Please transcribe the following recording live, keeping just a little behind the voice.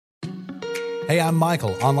Hey, I'm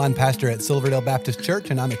Michael, online pastor at Silverdale Baptist Church,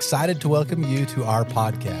 and I'm excited to welcome you to our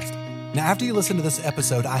podcast. Now, after you listen to this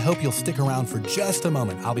episode, I hope you'll stick around for just a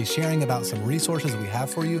moment. I'll be sharing about some resources we have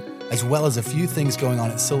for you, as well as a few things going on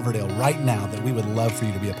at Silverdale right now that we would love for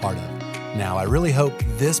you to be a part of. Now, I really hope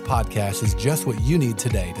this podcast is just what you need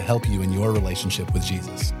today to help you in your relationship with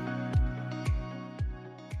Jesus.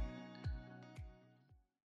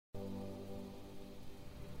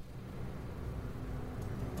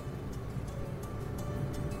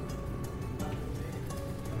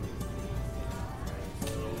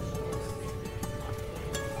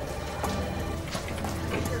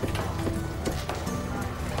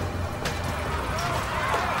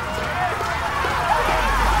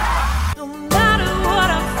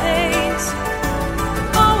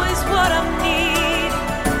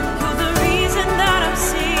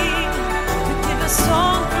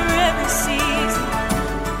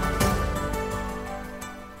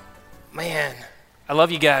 I love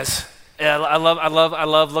you guys. I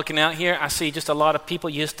love looking out here. I see just a lot of people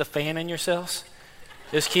used to fanning yourselves.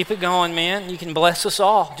 Just keep it going, man. You can bless us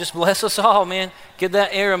all. Just bless us all, man. Get that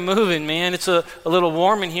air moving, man. It's a little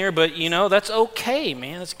warm in here, but that's okay,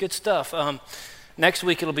 man. That's good stuff. Next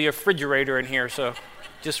week it'll be a refrigerator in here, so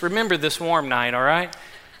just remember this warm night, all right?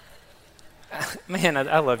 Man,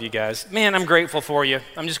 I love you guys. Man, I'm grateful for you.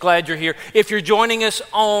 I'm just glad you're here. If you're joining us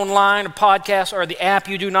online, a podcast, or the app,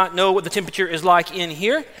 you do not know what the temperature is like in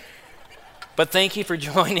here. But thank you for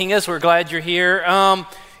joining us. We're glad you're here.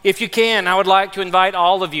 If you can, I would like to invite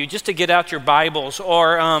all of you just to get out your Bibles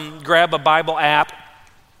or grab a Bible app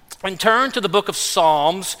and turn to the book of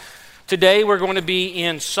Psalms. Today we're going to be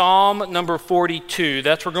in Psalm number 42.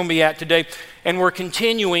 That's where we're going to be at today. And we're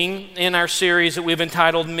continuing in our series that we've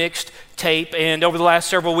entitled Mixtape. And over the last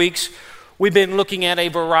several weeks, we've been looking at a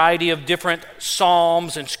variety of different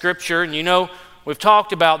psalms and scripture. And we've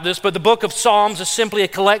talked about this, but the book of Psalms is simply a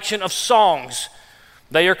collection of songs.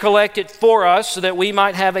 They are collected for us so that we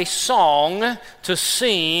might have a song to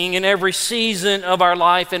sing in every season of our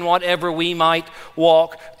life and whatever we might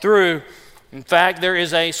walk through. In fact, there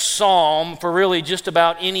is a psalm for really just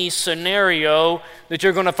about any scenario that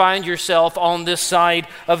you're going to find yourself on this side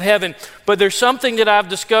of heaven. But there's something that I've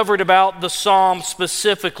discovered about the psalm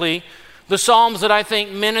specifically, the psalms that I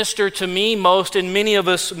think minister to me most and many of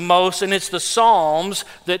us most, and it's the psalms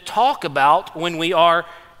that talk about when we are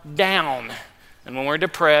down and when we're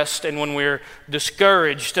depressed and when we're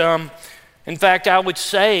discouraged. In fact, I would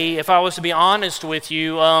say, if I was to be honest with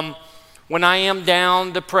you, when I am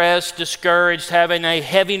down, depressed, discouraged, having a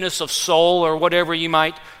heaviness of soul or whatever you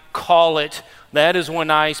might call it, that is when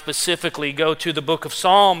I specifically go to the book of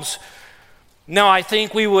Psalms. Now, I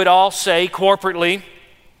think we would all say corporately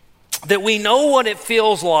that we know what it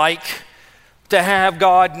feels like to have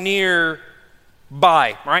God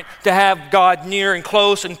nearby, right? To have God near and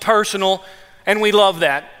close and personal, and we love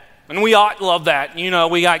that. And we ought to love that.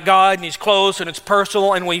 We got God and He's close and it's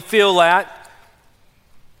personal and we feel that.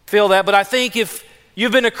 But I think if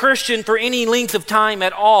you've been a Christian for any length of time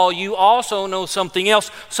at all, you also know something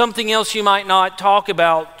else you might not talk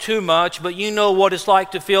about too much, but you know what it's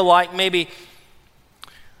like to feel like maybe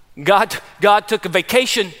God took a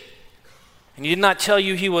vacation and He did not tell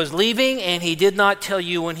you He was leaving and He did not tell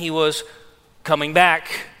you when He was coming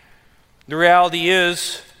back. The reality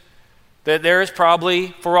is that there is probably,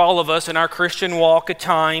 for all of us in our Christian walk, a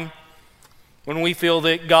time when we feel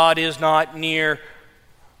that God is not nearby.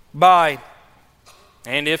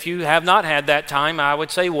 And if you have not had that time, I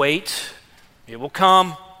would say wait. It will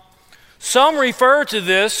come. Some refer to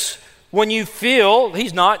this when you feel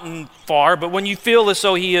He's not far, but when you feel as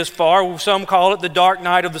though He is far. Some call it the dark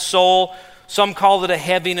night of the soul. Some call it a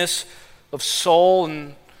heaviness of soul.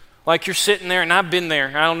 And like you're sitting there, and I've been there,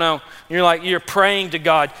 I don't know. You're praying to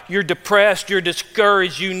God. You're depressed, you're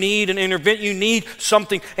discouraged, you need an intervention, you need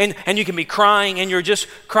something. And you can be crying, and you're just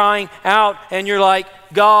crying out, and you're like,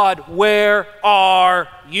 God, where are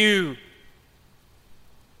you?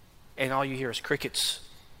 And all you hear is crickets.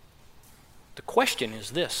 The question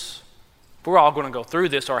is this. We're all going to go through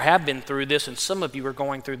this or have been through this, and some of you are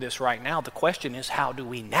going through this right now. The question is, how do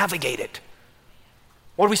we navigate it?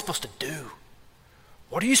 What are we supposed to do?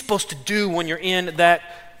 What are you supposed to do when you're in that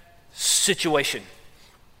situation?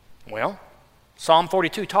 Well, Psalm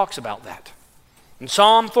 42 talks about that. In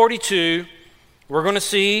Psalm 42, we're going to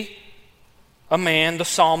see a man, the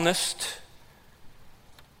psalmist,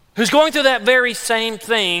 who's going through that very same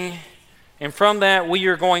thing, and from that we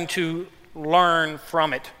are going to learn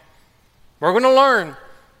from it. We're going to learn.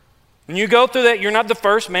 When you go through that, you're not the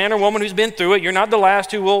first man or woman who's been through it. You're not the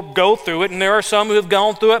last who will go through it. And there are some who have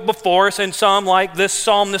gone through it before us, and some, like this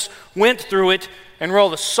psalmist, went through it and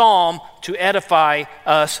roll a psalm to edify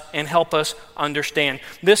us and help us understand.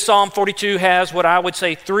 This Psalm 42 has what I would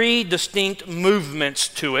say 3 distinct movements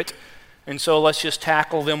to it. And so let's just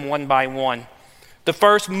tackle them one by one. The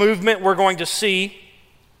first movement we're going to see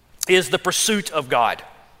is the pursuit of God.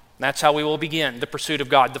 That's how we will begin, the pursuit of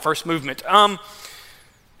God, the first movement.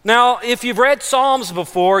 Now, if you've read Psalms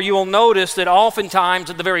before, you will notice that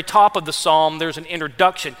oftentimes at the very top of the Psalm, there's an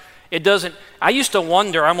introduction. I used to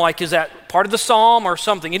wonder, I'm like, is that part of the Psalm or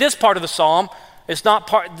something? It is part of the Psalm. It's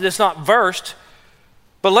not versed.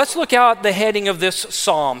 But let's look out the heading of this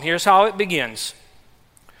Psalm. Here's how it begins.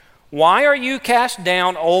 Why are you cast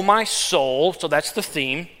down, O my soul? So that's the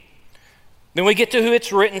theme. Then we get to who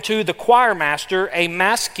it's written to, the choir master, a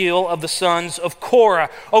maskil of the sons of Korah.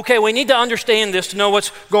 Okay, we need to understand this to know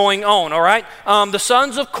what's going on, all right? The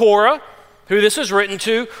sons of Korah, who this is written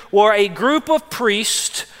to, were a group of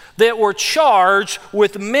priests that were charged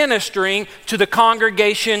with ministering to the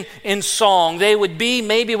congregation in song. They would be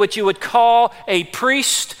maybe what you would call a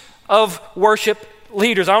priest of worship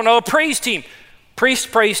leaders. I don't know, a praise team.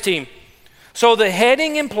 Praise team. So the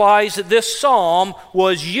heading implies that this psalm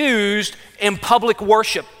was used in public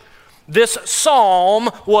worship. This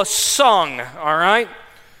psalm was sung, all right?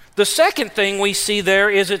 The second thing we see there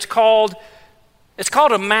is it's called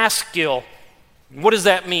a maskil. What does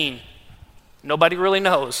that mean? Nobody really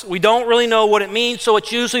knows. We don't really know what it means, so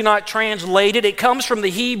it's usually not translated. It comes from the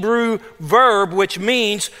Hebrew verb, which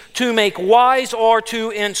means to make wise or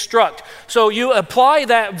to instruct. So you apply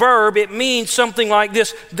that verb, it means something like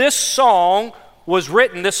this. This psalm was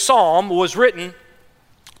written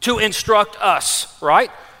to instruct us,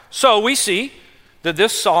 right? So we see that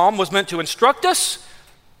this psalm was meant to instruct us,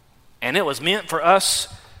 and it was meant for us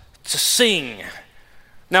to sing.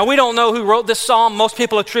 Now, we don't know who wrote this psalm. Most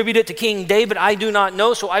people attribute it to King David. I do not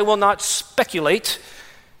know, so I will not speculate.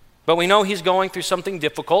 But we know he's going through something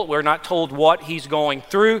difficult. We're not told what he's going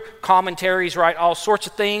through. Commentaries write all sorts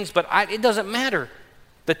of things, but it doesn't matter.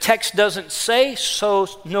 The text doesn't say, so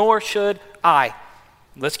nor should I.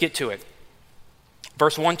 Let's get to it.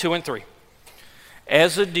 Verse 1, 2, and 3.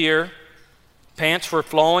 As a deer pants for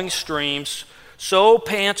flowing streams, so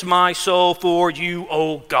pants my soul for you,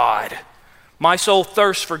 O God. My soul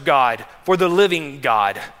thirsts for God, for the living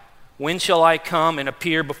God. When shall I come and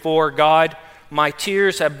appear before God? My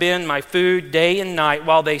tears have been my food day and night,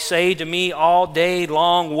 while they say to me all day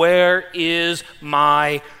long, where is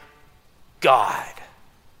my God?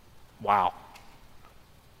 Wow.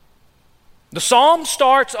 The psalm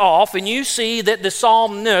starts off, and you see that the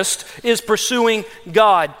psalmist is pursuing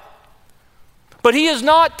God. But he is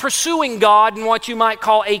not pursuing God in what you might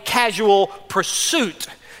call a casual pursuit.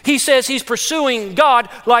 He says he's pursuing God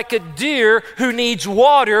like a deer who needs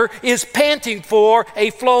water is panting for a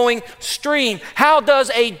flowing stream. How does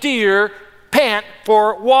a deer pant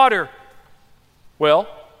for water? Well,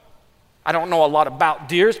 I don't know a lot about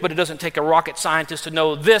deers, but it doesn't take a rocket scientist to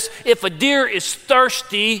know this. If a deer is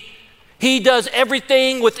thirsty, he does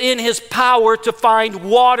everything within his power to find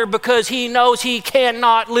water because he knows he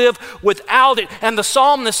cannot live without it. And the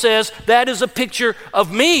psalmist says, that is a picture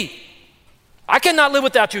of me. I cannot live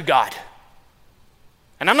without you, God.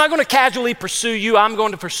 And I'm not going to casually pursue you. I'm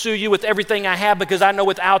going to pursue you with everything I have because I know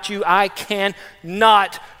without you I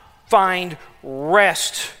cannot find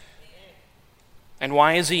rest. And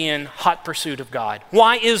why is he in hot pursuit of God?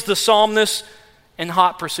 Why is the psalmist in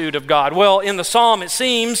hot pursuit of God? Well, in the psalm it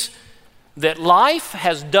seems that life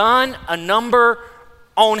has done a number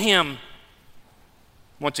on him.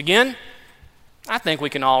 Once again, I think we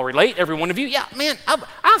can all relate, every one of you. Yeah, man,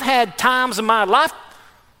 I've had times in my life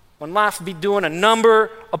when life be doing a number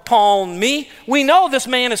upon me. We know this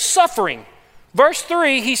man is suffering. Verse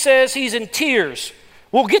 3, he says he's in tears.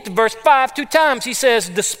 We'll get to verse 5 2 times. He says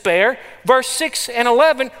despair. Verse 6 and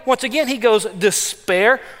 11, once again, he goes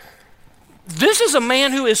despair. This is a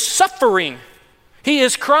man who is suffering. He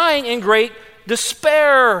is crying in great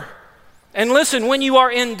despair. And listen, when you are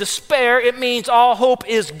in despair, it means all hope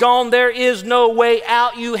is gone. There is no way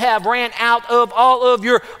out. You have ran out of all of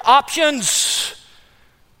your options.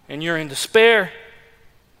 And you're in despair.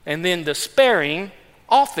 And then despairing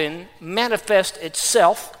often manifests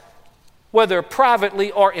itself, whether privately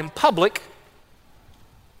or in public,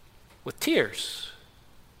 with tears.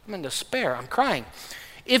 I'm in despair. I'm crying.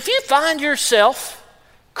 If you find yourself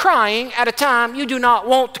crying at a time you do not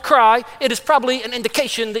want to cry, it is probably an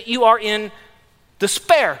indication that you are in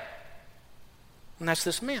despair. And that's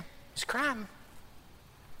this man. He's crying.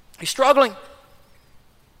 He's struggling.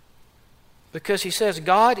 Because he says,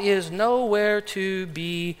 God is nowhere to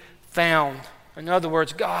be found. In other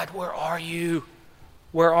words, God, where are you?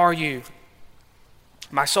 Where are you?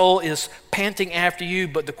 My soul is panting after you,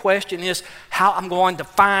 but the question is how I'm going to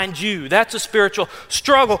find you. That's a spiritual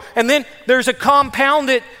struggle. And then there's a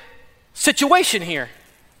compounded situation here.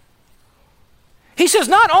 He says,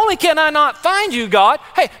 not only can I not find you, God,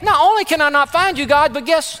 not only can I not find you, God, but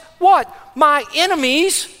guess what? My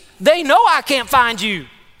enemies, they know I can't find you.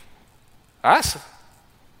 That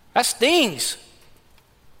stings.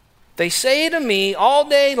 They say to me all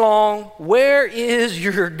day long, where is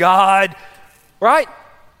your God? Right?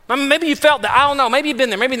 I mean, maybe you felt that. I don't know. Maybe you've been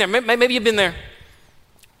there. Maybe you've been there.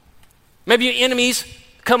 Maybe your enemy's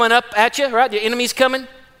coming up at you, right? Your enemy's coming.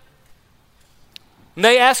 And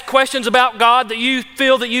they ask questions about God that you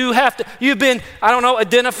feel that you've been,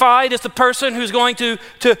 identified as the person who's going to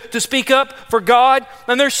speak up for God.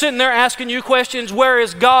 And they're sitting there asking you questions, where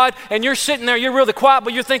is God? And you're sitting there, you're really quiet,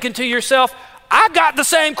 but you're thinking to yourself, I got the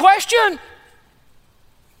same question.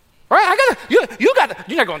 Right? You're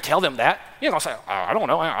not going to tell them that. You're going to say, I don't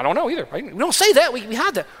know either. Right? We don't say that, we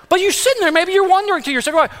hide that. But you're sitting there, maybe you're wondering to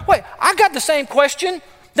yourself, wait, I got the same question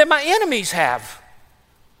that my enemies have.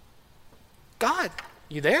 God,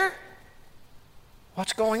 you there?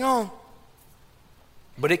 What's going on?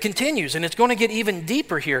 But it continues, and it's going to get even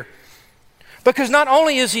deeper here. Because not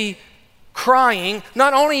only is he crying,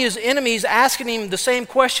 not only is enemies asking him the same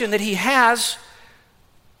question that he has,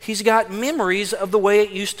 he's got memories of the way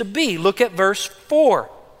it used to be. Look at verse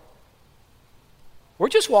 4. We're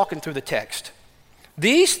just walking through the text.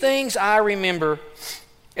 These things I remember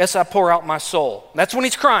as I pour out my soul. That's when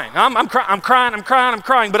he's crying. I'm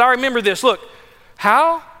crying. But I remember this. Look,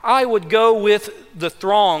 how I would go with the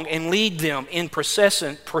throng and lead them in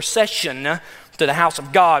procession to the house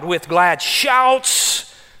of God with glad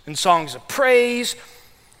shouts and songs of praise,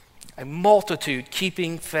 a multitude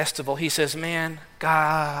keeping festival. He says,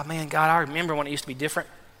 God, I remember when it used to be different.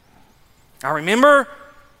 I remember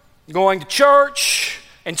going to church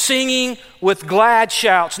and singing with glad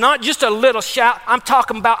shouts. Not just a little shout. I'm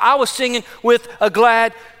talking about I was singing with a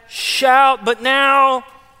glad shout, but now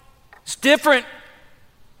it's different.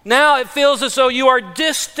 Now it feels as though you are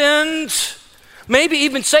distant. Maybe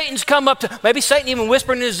even Satan's come up to, maybe Satan even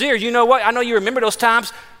whispered in his ear, you know what, I know you remember those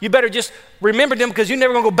times. You better just remember them because you're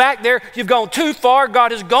never going to go back there. You've gone too far.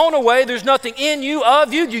 God has gone away. There's nothing in you,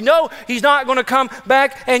 of you. You know he's not going to come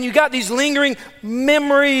back. And you got these lingering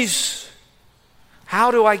memories. How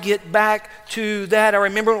do I get back to that? I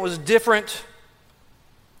remember when it was different.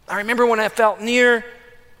 I remember when I felt near.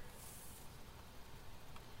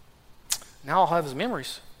 Now I'll have his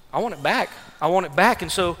memories. I want it back.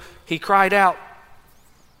 And so he cried out.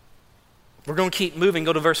 We're going to keep moving,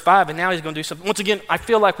 go to verse 5, and now he's going to do something. Once again, I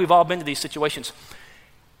feel like we've all been to these situations.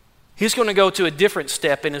 He's going to go to a different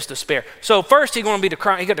step in his despair. So first he's going to be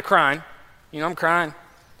he got to crying. I'm crying.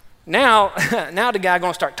 Now the guy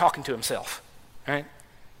going to start talking to himself. All right?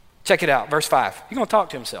 Check it out, verse 5. He's going to talk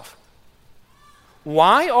to himself.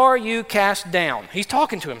 Why are you cast down? He's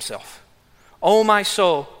talking to himself. Oh, my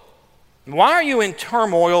soul, why are you in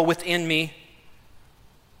turmoil within me?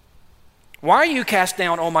 Why are you cast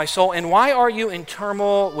down, O my soul? And why are you in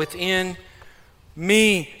turmoil within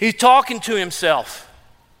me? He's talking to himself.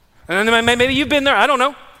 And maybe you've been there. I don't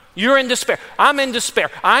know. You're in despair. I'm in despair.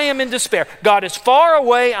 I am in despair. God is far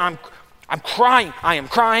away. I'm crying. I am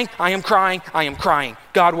crying.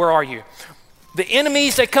 God, where are you? The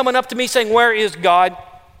enemies, they're coming up to me saying, where is God?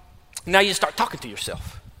 Now you start talking to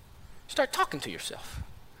yourself.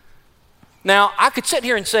 Now, I could sit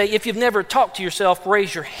here and say, if you've never talked to yourself,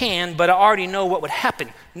 raise your hand, but I already know what would happen.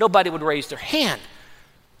 Nobody would raise their hand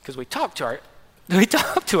because we talk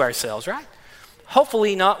to ourselves, right?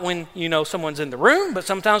 Hopefully not when, someone's in the room, but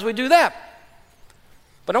sometimes we do that.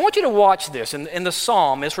 But I want you to watch this in the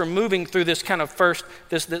psalm as we're moving through this kind of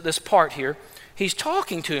this part here. He's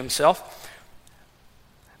talking to himself.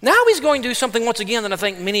 Now he's going to do something once again that I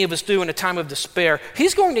think many of us do in a time of despair.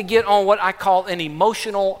 He's going to get on what I call an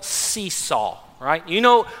emotional seesaw, right? You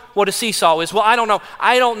know what a seesaw is? Well, I don't know.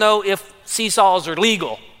 I don't know if seesaws are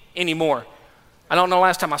legal anymore. I don't know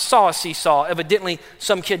last time I saw a seesaw. Evidently,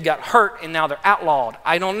 some kid got hurt and now they're outlawed.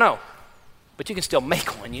 I don't know. But you can still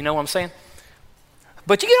make one, you know what I'm saying?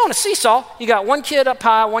 But you get on a seesaw, you got one kid up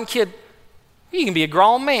high, one kid, you can be a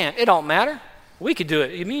grown man. It don't matter. We could do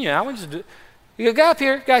it. I want you to do it. You go up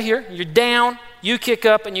here, guy here, you're down, you kick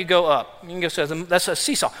up and you go up. You can go, so that's a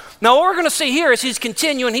seesaw. Now what we're going to see here is he's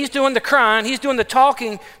continuing, he's doing the crying, he's doing the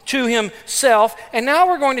talking to himself, and now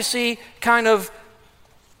we're going to see kind of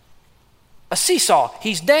a seesaw.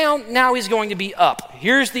 He's down, now he's going to be up.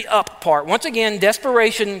 Here's the up part. Once again,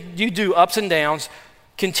 desperation, you do ups and downs.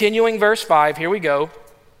 Continuing verse 5, here we go.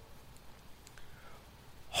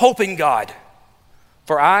 Hope in God.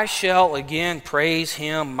 For I shall again praise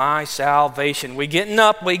him, my salvation. We getting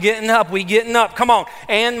up. Come on.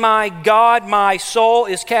 And my God, my soul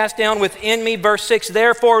is cast down within me. Verse 6,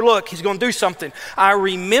 therefore, look, he's going to do something. I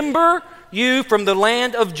remember you from the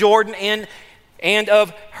land of Jordan and of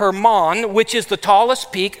Hermon, which is the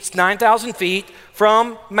tallest peak, it's 9,000 feet,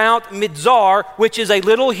 from Mount Mizar, which is a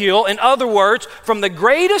little hill. In other words, from the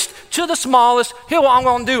greatest to the smallest, here's what I'm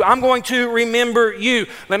going to do. I'm going to remember you.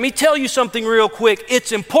 Let me tell you something real quick.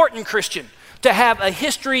 It's important, Christian, to have a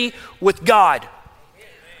history with God.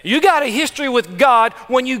 You got a history with God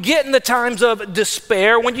when you get in the times of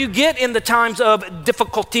despair, when you get in the times of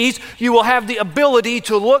difficulties, you will have the ability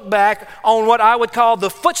to look back on what I would call the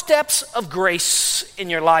footsteps of grace in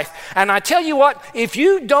your life. And I tell you what, if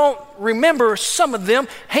you don't remember some of them,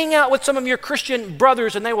 hang out with some of your Christian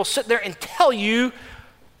brothers and they will sit there and tell you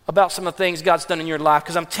about some of the things God's done in your life.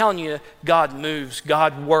 Because I'm telling you, God moves,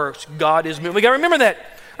 God works, God is moving. We got to remember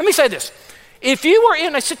that. Let me say this. If you were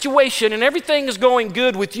in a situation and everything is going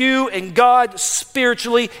good with you and God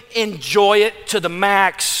spiritually, enjoy it to the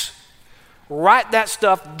max. Write that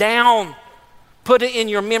stuff down. Put it in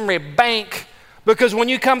your memory bank. Because when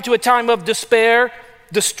you come to a time of despair,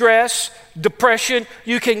 distress, depression,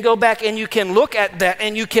 you can go back and you can look at that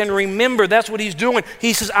and you can remember. That's what he's doing.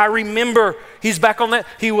 He says, I remember. He's back on that.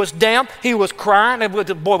 He was down. He was crying.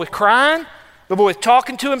 The boy was crying. The boy was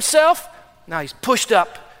talking to himself. Now he's pushed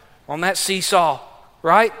up on that seesaw,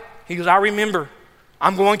 right? He goes, I remember.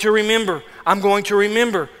 I'm going to remember. I'm going to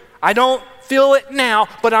remember. I don't feel it now,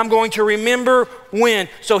 but I'm going to remember when.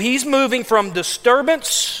 So he's moving from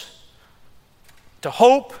disturbance to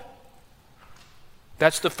hope.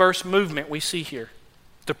 That's the first movement we see here,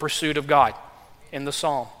 the pursuit of God in the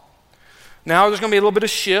psalm. Now there's going to be a little bit of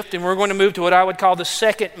shift, and we're going to move to what I would call the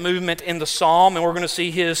second movement in the psalm, and we're going to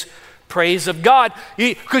see his praise of God.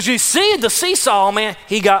 Because you see the seesaw, man,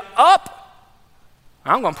 he got up.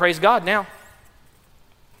 I'm going to praise God now.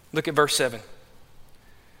 Look at verse 7.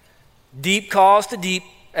 Deep calls to deep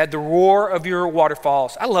at the roar of your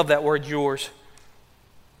waterfalls. I love that word, yours.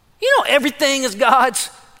 You know, everything is God's.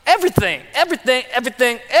 Everything.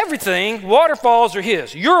 Waterfalls are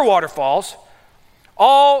his. Your waterfalls.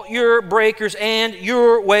 All your breakers and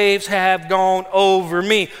your waves have gone over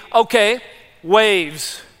me. Okay,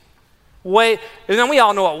 waves. And then we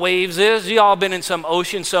all know what waves is. You all been in some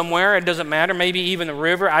ocean somewhere. It doesn't matter. Maybe even a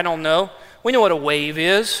river. I don't know. We know what a wave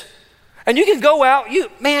is. And you can go out. You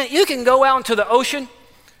can go out into the ocean,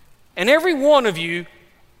 and every one of you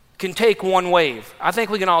can take one wave. I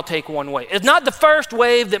think we can all take one wave. It's not the first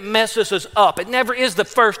wave that messes us up. It never is the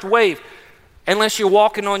first wave unless you're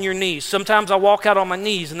walking on your knees. Sometimes I walk out on my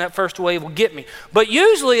knees, and that first wave will get me. But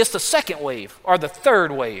usually it's the second wave or the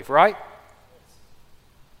third wave, right?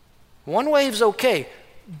 One wave's okay.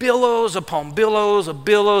 Billows upon billows of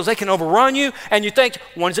billows. They can overrun you, and you think,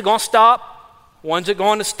 when's it going to stop? When's it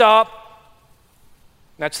going to stop?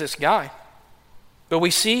 That's this guy. But we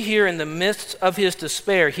see here in the midst of his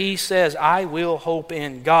despair, he says, I will hope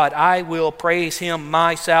in God. I will praise him,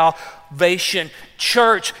 my salvation.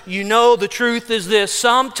 Church, you know the truth is this.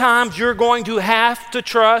 Sometimes you're going to have to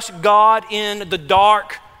trust God in the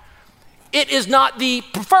dark. It is not the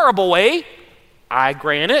preferable way. I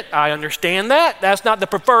grant it. I understand that. That's not the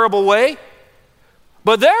preferable way.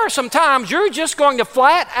 But there are some times you're just going to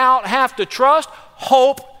flat out have to trust,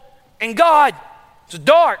 hope in God. It's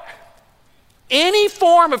dark. Any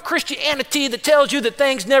form of Christianity that tells you that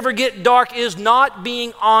things never get dark is not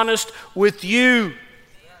being honest with you.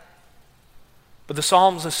 But the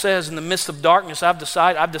psalmist says, in the midst of darkness, I've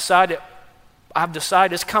decided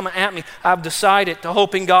it's coming at me. I've decided to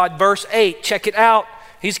hope in God. Verse 8, check it out.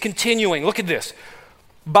 He's continuing. Look at this.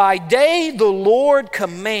 By day the Lord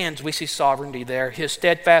commands. We see sovereignty there. His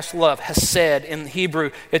steadfast love, hesed in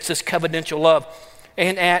Hebrew. It's this covenantal love.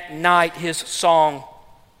 And at night his song.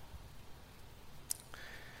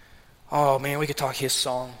 Oh man, we could talk his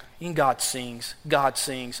song. And God sings. God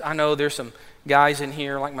sings. I know there's some guys in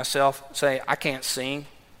here like myself say, I can't sing.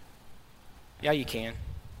 Yeah, you can.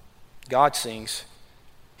 God sings.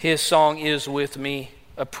 His song is with me.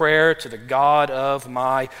 A prayer to the God of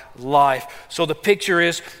my life. So the picture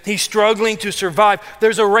is he's struggling to survive.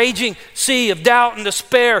 There's a raging sea of doubt and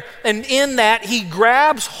despair. And in that, he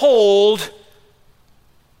grabs hold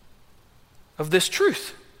of this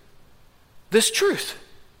truth. This truth.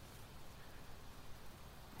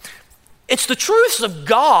 It's the truths of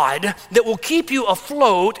God that will keep you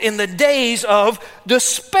afloat in the days of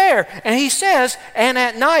despair. And he says, and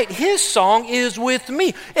at night his song is with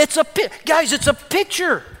me. Guys, it's a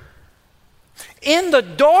picture. In the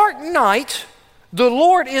dark night, The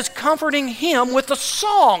Lord is comforting him with a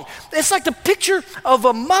song. It's like the picture of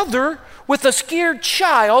a mother with a scared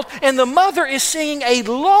child, and the mother is singing a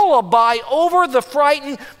lullaby over the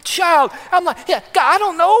frightened child. I'm like, yeah, God, I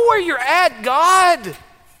don't know where you're at, God.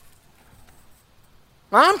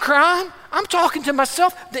 I'm crying. I'm talking to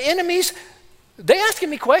myself. The enemies, they asking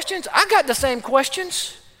me questions. I got the same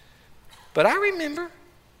questions. But I remember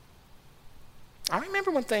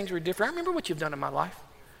when things were different. I remember what you've done in my life.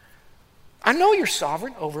 I know you're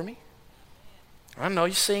sovereign over me. I know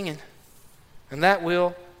you're singing. And that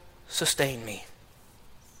will sustain me.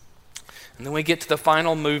 And then we get to the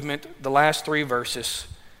final movement, the last 3 verses.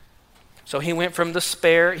 So he went from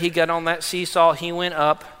despair, he got on that seesaw, he went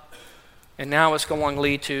up, and now it's going to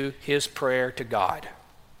lead to his prayer to God.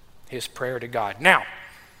 His prayer to God. Now,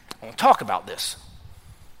 I want to talk about this.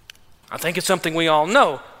 I think it's something we all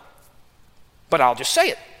know, but I'll just say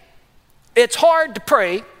it. It's hard to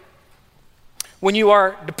pray when you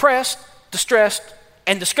are depressed, distressed,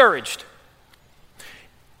 and discouraged.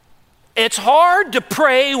 It's hard to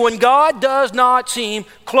pray when God does not seem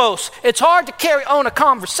close. It's hard to carry on a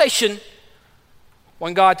conversation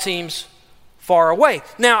when God seems far away.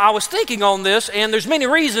 Now, I was thinking on this, and there's many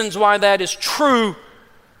reasons why that is true.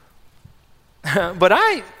 But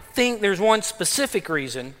I think there's one specific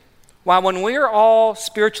reason why when we're all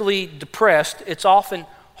spiritually depressed, it's often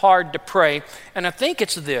hard to pray. And I think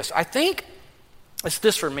it's this. I think it's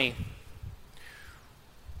this for me.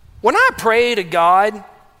 When I pray to God,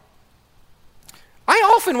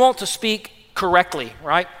 I often want to speak correctly,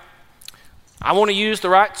 right? I want to use the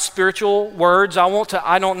right spiritual words.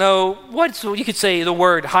 I don't know, you could say the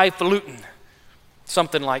word highfalutin,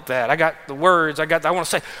 something like that. I got the words, I want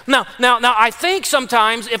to say. Now, I think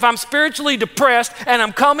sometimes if I'm spiritually depressed and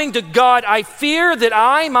I'm coming to God, I fear that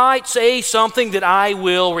I might say something that I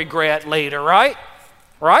will regret later, right?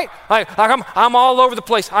 Right? I'm all over the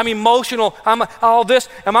place. I'm emotional. I'm all this.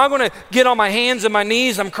 Am I going to get on my hands and my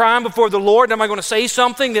knees? I'm crying before the Lord. Am I going to say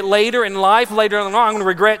something that later in life, later on, I'm going to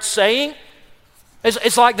regret saying?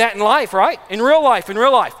 It's like that in life, right? In real life.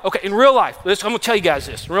 Okay, in real life. I'm going to tell you guys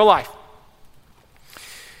this. In real life.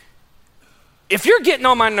 If you're getting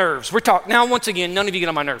on my nerves, we're talking. Now, once again, none of you get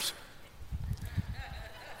on my nerves.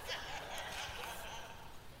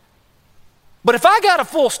 But if I got a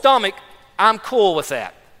full stomach, I'm cool with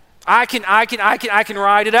that. I can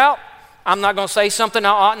ride it out. I'm not going to say something I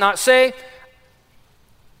ought not say.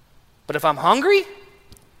 But if I'm hungry,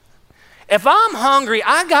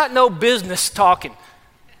 I got no business talking.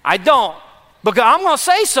 I don't. Because I'm going to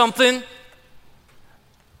say something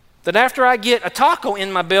that after I get a taco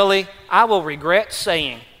in my belly, I will regret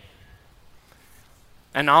saying.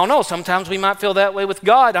 And I don't know, sometimes we might feel that way with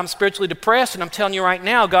God. I'm spiritually depressed, and I'm telling you right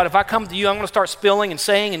now, God, if I come to you, I'm going to start spilling and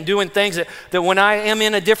saying and doing things that when I am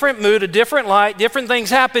in a different mood, a different light, different things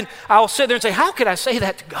happen, I'll sit there and say, how could I say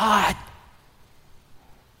that to God?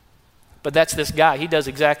 But that's this guy. He does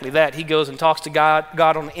exactly that. He goes and talks to God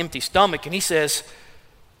on an empty stomach, and he says,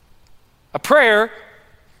 a prayer,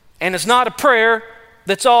 and it's not a prayer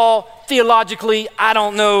that's all theologically,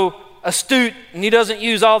 astute, and he doesn't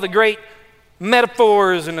use all the great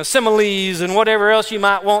metaphors and the similes and whatever else you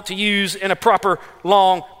might want to use in a proper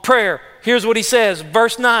long prayer. Here's what he says,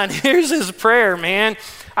 verse 9. Here's his prayer, man.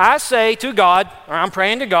 I say to God, or I'm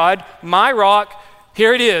praying to God, my rock,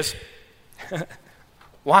 here it is.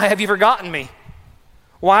 Why have you forgotten me?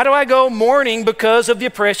 Why do I go mourning because of the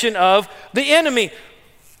oppression of the enemy?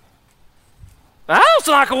 That's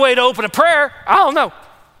like a way to open a prayer. I don't know.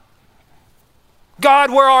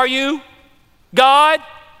 God, where are you? God,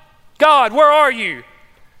 where are you?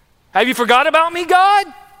 Have you forgot about me, God?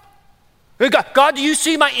 God, do you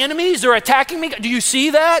see my enemies? They're attacking me. Do you see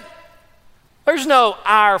that? There's no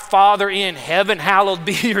our Father in heaven, hallowed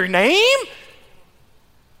be your name.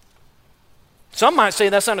 Some might say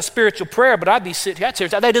that's not a spiritual prayer, but I'd be sitting here.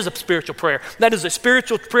 That is a spiritual prayer. That is a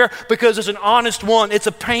spiritual prayer because it's an honest one. It's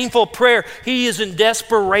a painful prayer. He is in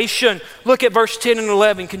desperation. Look at verse 10 and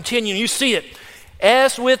 11. Continue. You see it.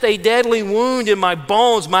 As with a deadly wound in my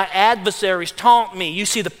bones, my adversaries taunt me. You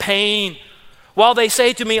see the pain. While they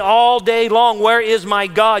say to me all day long, where is my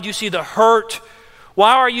God? You see the hurt.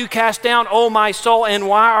 Why are you cast down, O my soul? And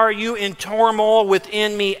why are you in turmoil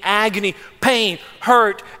within me? Agony, pain,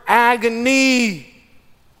 hurt, agony.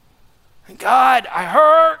 God, I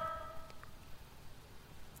hurt.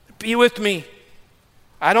 Be with me.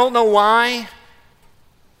 I don't know why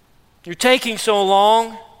you're taking so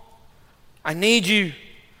long. I need you.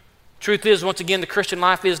 Truth is, once again, the Christian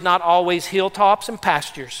life is not always hilltops and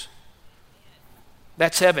pastures.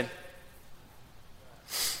 That's heaven.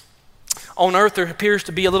 On earth, there appears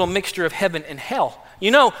to be a little mixture of heaven and hell.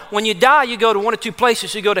 You know, when you die, you go to one of two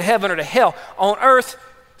places. You go to heaven or to hell. On earth,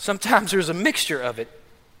 sometimes there's a mixture of it.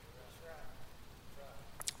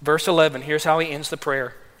 Verse 11, here's how he ends the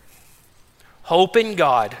prayer. Hope in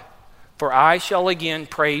God, for I shall again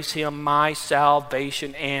praise him, my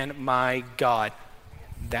salvation and my God.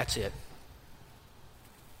 That's it.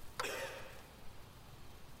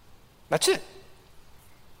 That's it.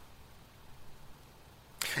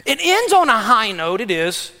 It ends on a high note, it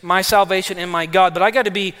is, my salvation and my God, but I got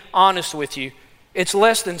to be honest with you. It's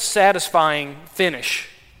less than satisfying finish,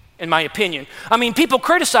 in my opinion. I mean, people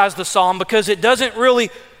criticize the psalm because it doesn't really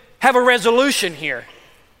have a resolution here,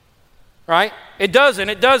 right? It doesn't.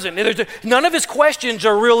 None of his questions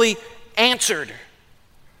are really answered.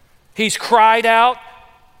 He's cried out.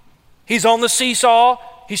 He's on the seesaw.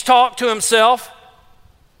 He's talked to himself.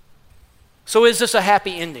 So is this a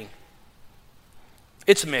happy ending?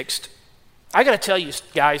 It's mixed. I got to tell you,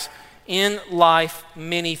 guys, in life,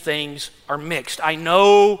 many things are mixed. I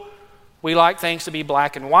know we like things to be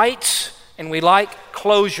black and white, and we like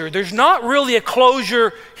closure. There's not really a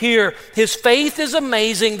closure here. His faith is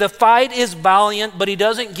amazing. The fight is valiant, but he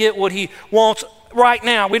doesn't get what he wants right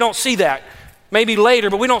now. We don't see that. Maybe later,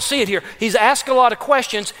 but we don't see it here. He's asked a lot of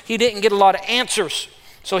questions. He didn't get a lot of answers.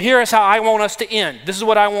 So here is how I want us to end. This is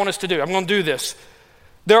what I want us to do. I'm going to do this.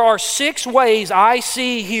 There are 6 ways I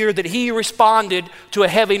see here that he responded to a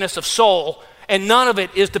heaviness of soul, and none of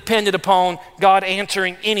it is dependent upon God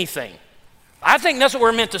answering anything. I think that's what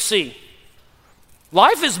we're meant to see.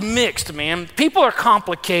 Life is mixed, man. People are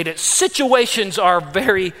complicated. Situations are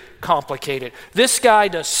very complicated. This guy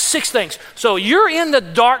does 6 things. So you're in the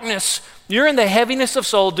darkness, you're in the heaviness of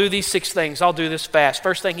soul, do these 6 things. I'll do this fast.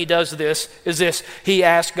 First thing he does is this. He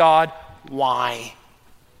asks God, why?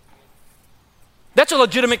 That's a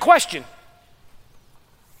legitimate question.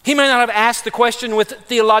 He may not have asked the question with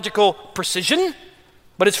theological precision,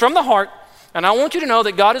 but it's from the heart, and I want you to know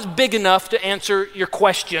that God is big enough to answer your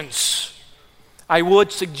questions. I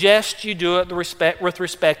would suggest you do it with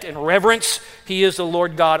respect and reverence. He is the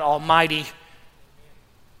Lord God Almighty,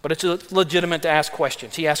 but it's legitimate to ask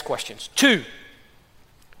questions. He asks questions. 2,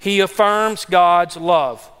 he affirms God's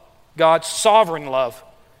love, God's sovereign love.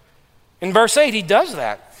 In verse 8, he does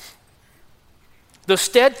that. The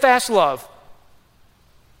steadfast love.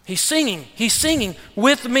 He's singing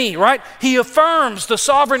with me, right? He affirms the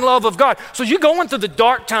sovereign love of God. So you're going through the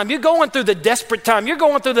dark time, you're going through the desperate time, you're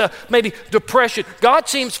going through the maybe depression. God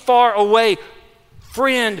seems far away.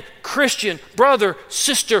 Friend, Christian, brother,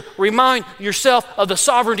 sister, remind yourself of the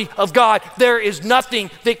sovereignty of God. There is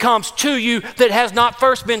nothing that comes to you that has not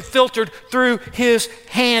first been filtered through his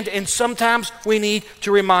hand, and sometimes we need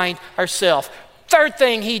to remind ourselves. 3rd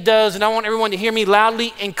thing he does, and I want everyone to hear me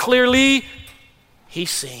loudly and clearly, he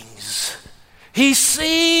sings. He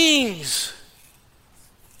sings.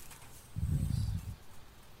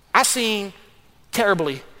 I sing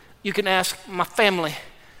terribly. You can ask my family,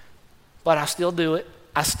 but I still do it.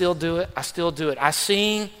 I still do it. I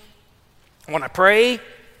sing when I pray.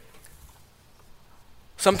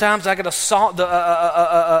 Sometimes I get a song,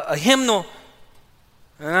 a hymnal,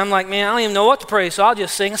 and I'm like, man, I don't even know what to pray, so I'll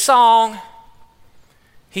just sing a song.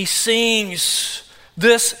 He sings.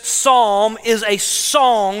 This psalm is a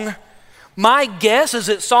song. My guess is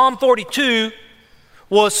that Psalm 42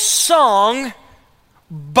 was sung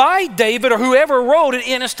by David or whoever wrote it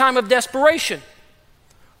in his time of desperation.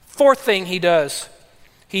 4th thing he does,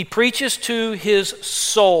 he preaches to his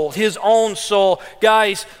soul, his own soul.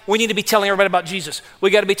 Guys, we need to be telling everybody about Jesus. We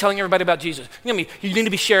got to be telling everybody about Jesus. You need to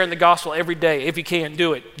be sharing the gospel every day. If you can,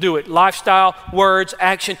 do it. Lifestyle, words,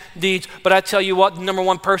 action, deeds. But I tell you what, the number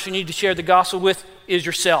 1 person you need to share the gospel with is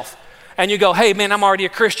yourself. And you go, hey man, I'm already a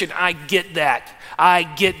Christian. I get that. I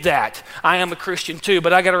am a Christian too,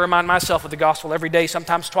 but I got to remind myself of the gospel every day,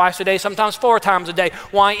 sometimes twice a day, sometimes 4 times a day.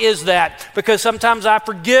 Why is that? Because sometimes I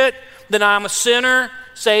forget that I'm a sinner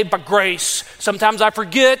saved by grace. Sometimes I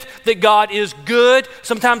forget that God is good.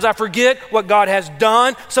 Sometimes I forget what God has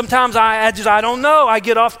done. Sometimes I don't know. I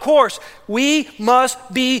get off course. We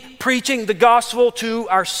must be preaching the gospel to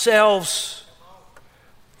ourselves.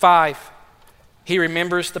 5, he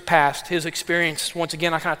remembers the past, his experience. Once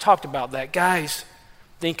again, I kind of talked about that. Guys,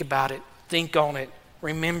 think about it. Think on it.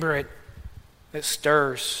 Remember it. It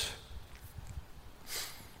stirs.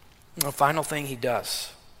 The final thing he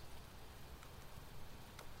does,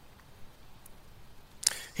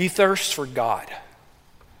 he thirsts for God.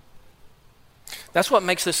 That's what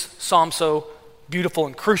makes this psalm so beautiful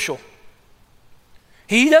and crucial.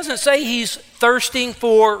 He doesn't say he's thirsting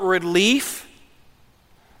for relief.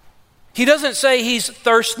 He doesn't say he's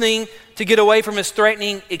thirsting to get away from his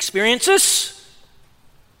threatening experiences.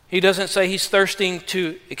 He doesn't say he's thirsting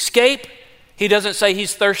to escape. He doesn't say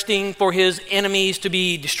he's thirsting for his enemies to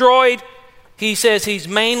be destroyed. He says he's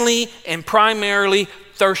mainly and primarily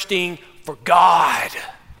thirsting for God.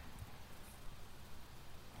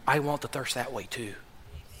 I want to thirst that way too.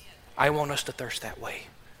 I want us to thirst that way.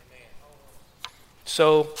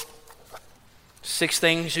 So, 6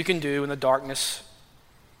 things you can do in the darkness.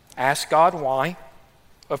 Ask God why.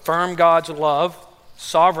 Affirm God's love,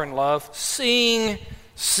 sovereign love. Sing,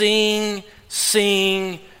 sing,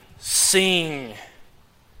 sing, sing.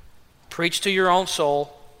 Preach to your own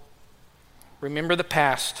soul. Remember the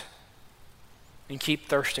past. And keep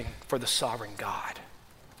thirsting for the sovereign God.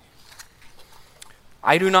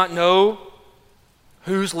 I do not know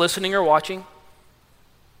who's listening or watching.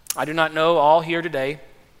 I do not know all here today.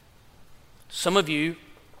 Some of you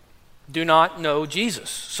do not know Jesus.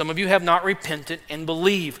 Some of you have not repented and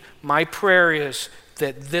believe. My prayer is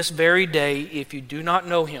that this very day, if you do not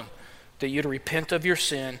know him, that you'd repent of your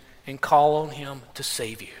sin and call on him to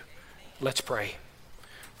save you. Let's pray.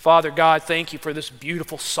 Father God, thank you for this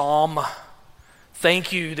beautiful psalm.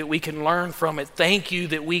 Thank you that we can learn from it. Thank you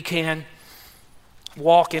that we can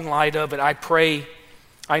walk in light of it. I pray,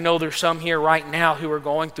 I know there's some here right now who are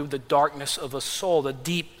going through the darkness of a soul, the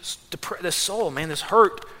deep, this soul, man, this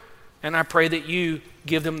hurt. And I pray that you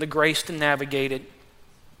give them the grace to navigate it.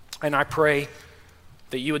 And I pray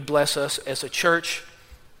that you would bless us as a church.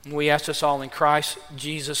 And we ask this all in Christ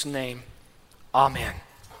Jesus' name. Amen.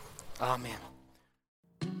 Amen.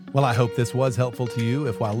 Well, I hope this was helpful to you.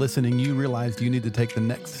 If while listening you realized you need to take the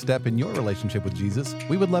next step in your relationship with Jesus,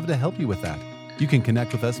 we would love to help you with that. You can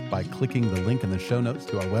connect with us by clicking the link in the show notes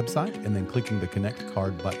to our website and then clicking the Connect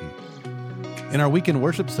Card button. In our weekend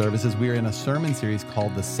worship services, we are in a sermon series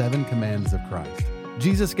called The 7 Commands of Christ.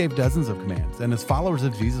 Jesus gave dozens of commands, and as followers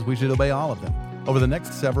of Jesus, we should obey all of them. Over the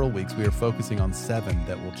next several weeks, we are focusing on 7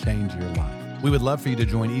 that will change your life. We would love for you to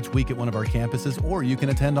join each week at one of our campuses, or you can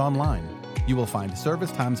attend online. You will find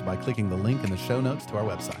service times by clicking the link in the show notes to our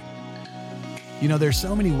website. You know, there's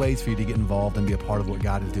so many ways for you to get involved and be a part of what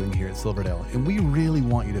God is doing here at Silverdale, and we really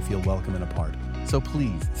want you to feel welcome and a part. So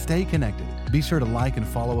please, stay connected. Be sure to like and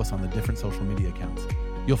follow us on the different social media accounts.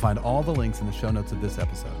 You'll find all the links in the show notes of this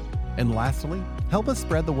episode. And lastly, help us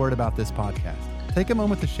spread the word about this podcast. Take a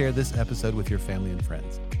moment to share this episode with your family and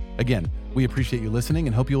friends. Again, we appreciate you listening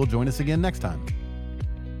and hope you will join us again next time.